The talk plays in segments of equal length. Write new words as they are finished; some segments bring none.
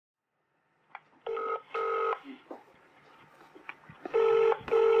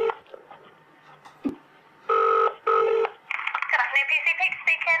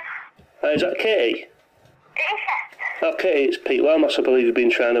Is that Katie? It is, yes. Oh, Katie, it's Pete Lomas. I believe you've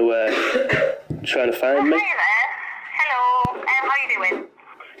been trying to find me. Hi there. Hello. How are you doing?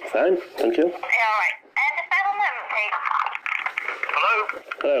 Fine, thank you. Yeah, all right. Just bear one moment, please. Hello?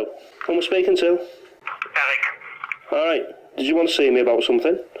 Hello. Who am I speaking to? Eric. Alright. Did you want to see me about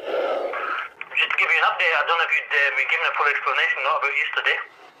something? Just to give you an update, I don't know if you'd been given a full explanation, not about yesterday.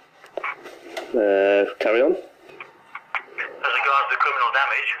 Carry on. As regards the criminal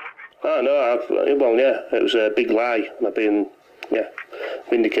damage. Oh, no, well, yeah, it was a big lie, and I've been,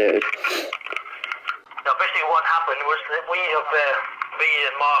 vindicated. Now, basically what happened was that we have, me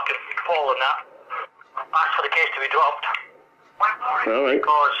and Mark and Paul and that, asked for the case to be dropped. Alright.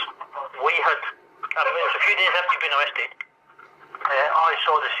 Because we had, it was a few days after you'd been arrested, I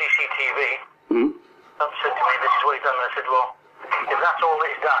saw the CCTV. Someone said to me, this is what he's done, and I said, well, if that's all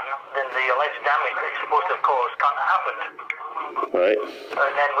that he's done, then the alleged damage that he's supposed to have caused can't have happened. Right.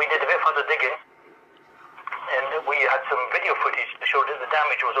 And then we did a bit further digging, and we had some video footage to show that the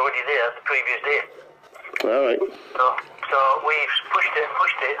damage was already there the previous day. Alright. So we pushed it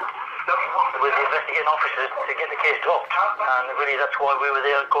with the investigating officers to get the case dropped, and really that's why we were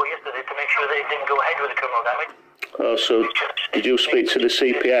there at court yesterday, to make sure they didn't go ahead with the criminal damage. Oh, so did you speak to the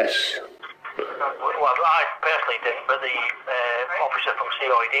CPS? Well, I personally didn't, but the officer from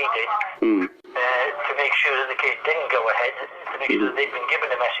CID did, to make sure that the case didn't go ahead, to make sure that they'd been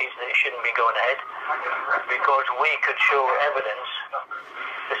given a message that it shouldn't be going ahead, because we could show evidence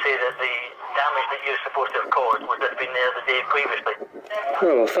to say that the damage that you're supposed to have caused was that had been there the day previously.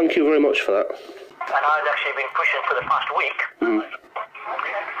 Oh, well, thank you very much for that. And I'd actually been pushing for the past week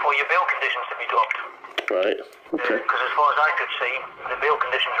for your bail conditions to be dropped. Right, okay. Because as far as I could see, the bail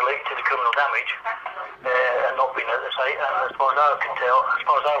conditions related to the criminal damage had not been at the site, and as far as I could tell, as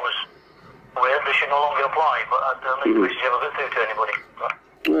far as I was aware, they should no longer apply, but I don't think the message ever got through to anybody.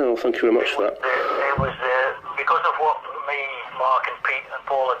 Well, thank you very much for that. It was because of what me, Mark and Pete and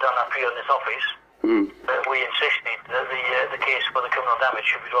Paul had done up here in this office, that we insisted that the case for the criminal damage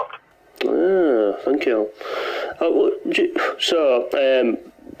should be dropped. Ah, thank you. So,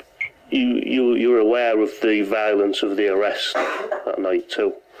 you were aware of the violence of the arrest that night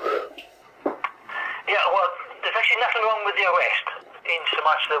too? Yeah, well, there's actually nothing wrong with the arrest, in so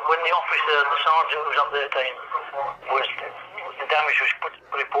much that when the officer, the sergeant who was up there at the time, the damage was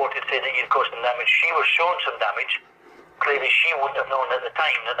reported, said that you'd caused some damage. She was shown some damage. Clearly she wouldn't have known at the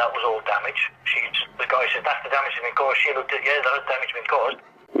time that was all damage. The guy said, that's the damage that's been caused. She looked at, yeah, that damage has been caused.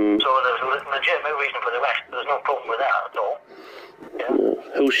 So there was a legitimate reason for the arrest. There's no problem with that at all. Yeah.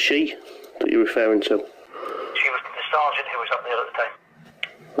 Who's she that you're referring to? She was the sergeant who was up there at the time.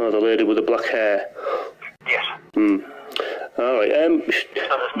 Oh, the lady with the black hair? Yes. Alright, So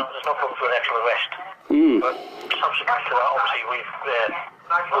there's no problem for an actual arrest. But subsequent to that, obviously, we've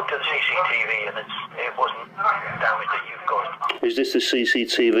looked at the CCTV and it wasn't damage that you've caused. is this the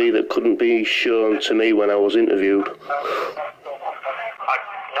CCTV that couldn't be shown to me when I was interviewed? No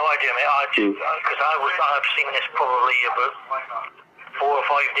idea, mate. Because I've seen this probably about 4 or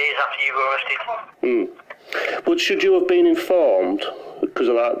 5 days after you were arrested. But should you have been informed? Because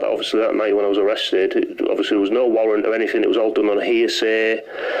of that, obviously that night when I was arrested, obviously there was no warrant or anything. It was all done on hearsay.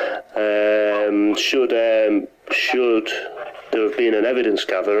 Should there have been an evidence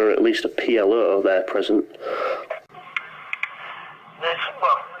gatherer, at least a PLO there present? Well,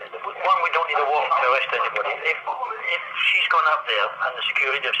 one, we don't need a warrant to arrest anybody. If she's gone up there and the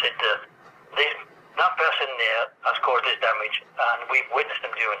security have said that person there has caused this damage and we've witnessed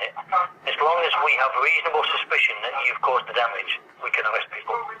them doing it, as long as we have reasonable suspicion that you've caused the damage, we can arrest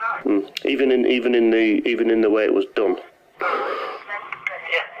people. Even in the way it was done.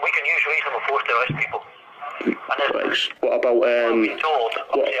 Yeah, we can use reasonable force to arrest people. What about I've been told,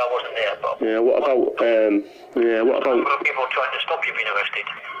 obviously I wasn't there, but what about people trying to stop you being arrested?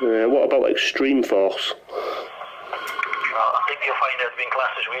 What about extreme force? I think you'll find it being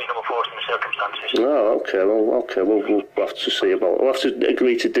classed as reasonable force in the circumstances. Oh, okay. Well, we'll have to see about. We'll have to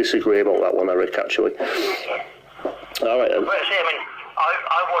agree to disagree about that one, Eric. Actually. All right then. Well, see, I mean,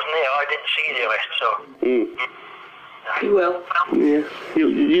 I wasn't there. I didn't see the arrest, so. You will. Yeah,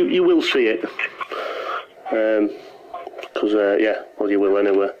 you will see it. Because well, you will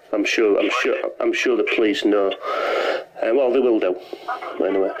anyway. I'm sure the police know. Well, they will do.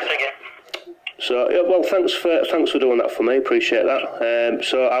 Anyway. Again. So well, thanks for doing that for me. Appreciate that.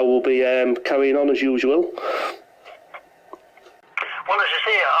 So I will be carrying on as usual. Well, as I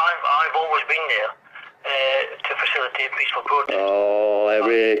say, I've always been there to facilitate peaceful protest. Oh,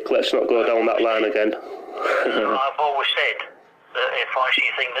 Eric, let's not go down that line again. I've always said that if I see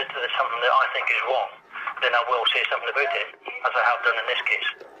things that's something that I think is wrong, then I will say something about it, as I have done in this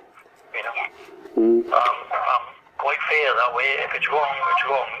case. you know. I'm quite fair that way. If it's wrong, it's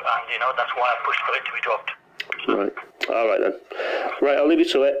wrong, and you know that's why I pushed for it to be dropped. Right. All right then. Right, I'll leave you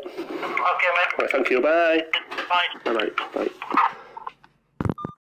to it. Okay, mate. Right, thank you. Bye. Bye. Bye. Bye.